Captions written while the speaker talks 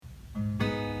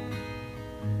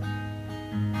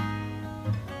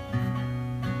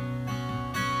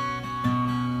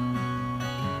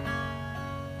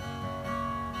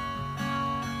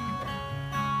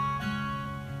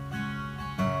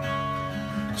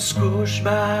scorched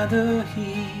by the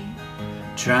heat,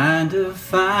 trying to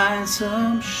find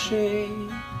some shade,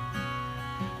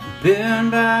 burned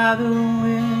by the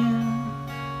wind,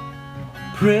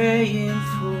 praying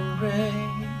for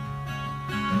rain.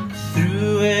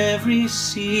 Through every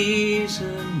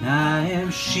season I am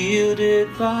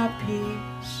shielded by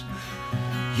peace.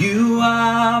 You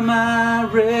are my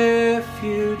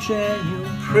refuge, and your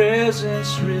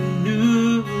presence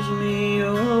renews me.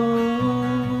 Oh,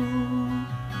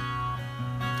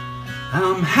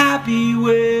 I'm happy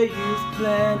where you've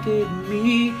planted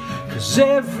me, 'cause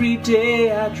every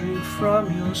day I drink from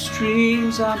your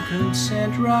streams. I'm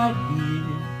content right here,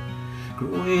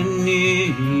 growing near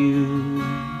you.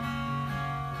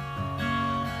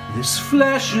 This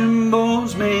flesh and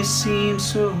bones may seem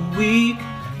so weak,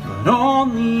 but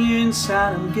on the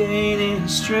inside I'm gaining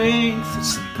strength.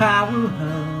 It's the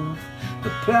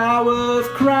power of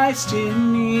Christ in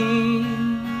me.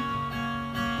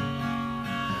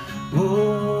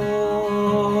 Oh,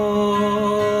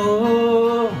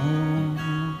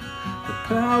 the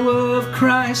power of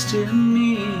Christ in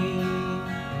me.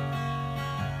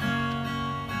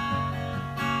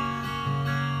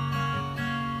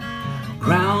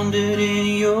 Grounded in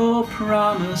your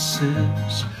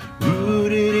promises,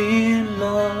 rooted in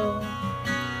love,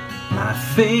 my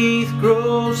faith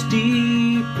grows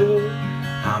deeper.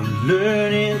 I'm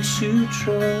learning to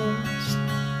trust.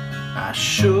 I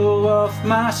show off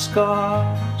my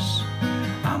scars,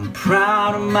 I'm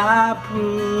proud of my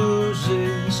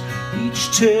bruises. Each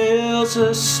tells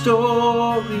a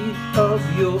story of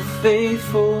your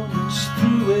faithfulness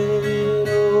through it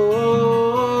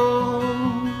all.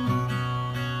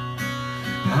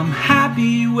 I'm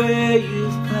happy where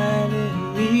you've planted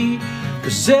me,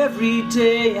 'cause every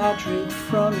day I drink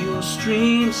from your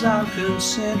streams. I'm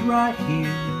content right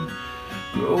here,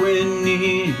 growing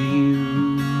near you.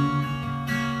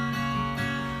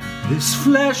 This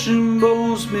flesh and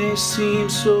bones may seem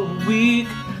so weak,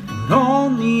 but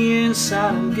on the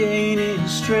inside I'm gaining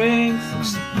strength.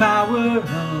 It's the power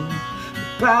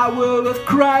of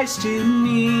Christ in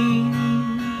me.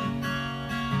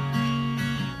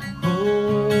 Oh,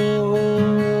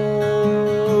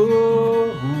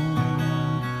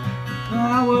 the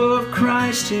power of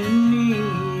Christ in me.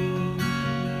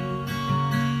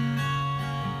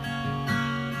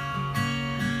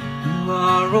 You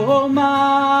are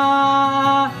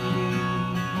almighty,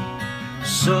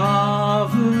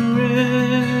 sovereign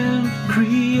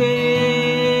creator,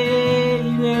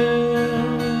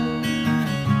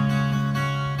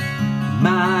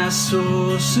 my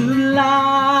source of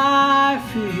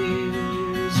life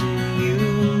is in you,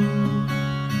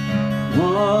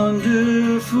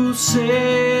 wonderful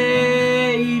Savior.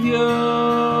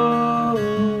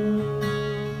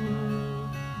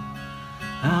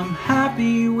 I'm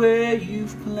happy where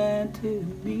you've planted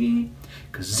me,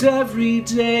 'cause every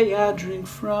day I drink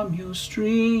from your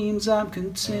streams. I'm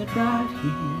content right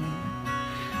here,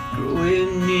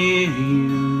 growing near you.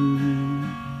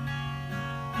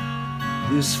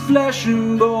 This flesh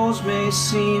and bones may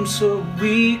seem so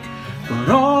weak, but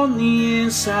on the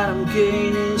inside I'm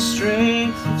gaining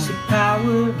strength. It's the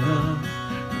power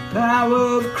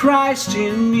of Christ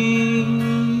in me.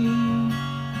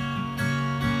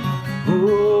 Oh,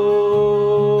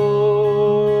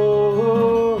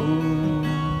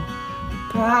 the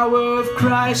power of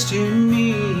Christ in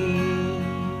me.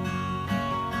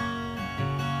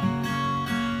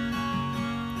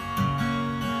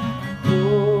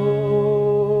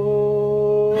 Oh,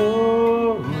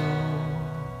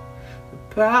 the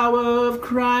power of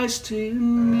Christ in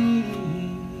me.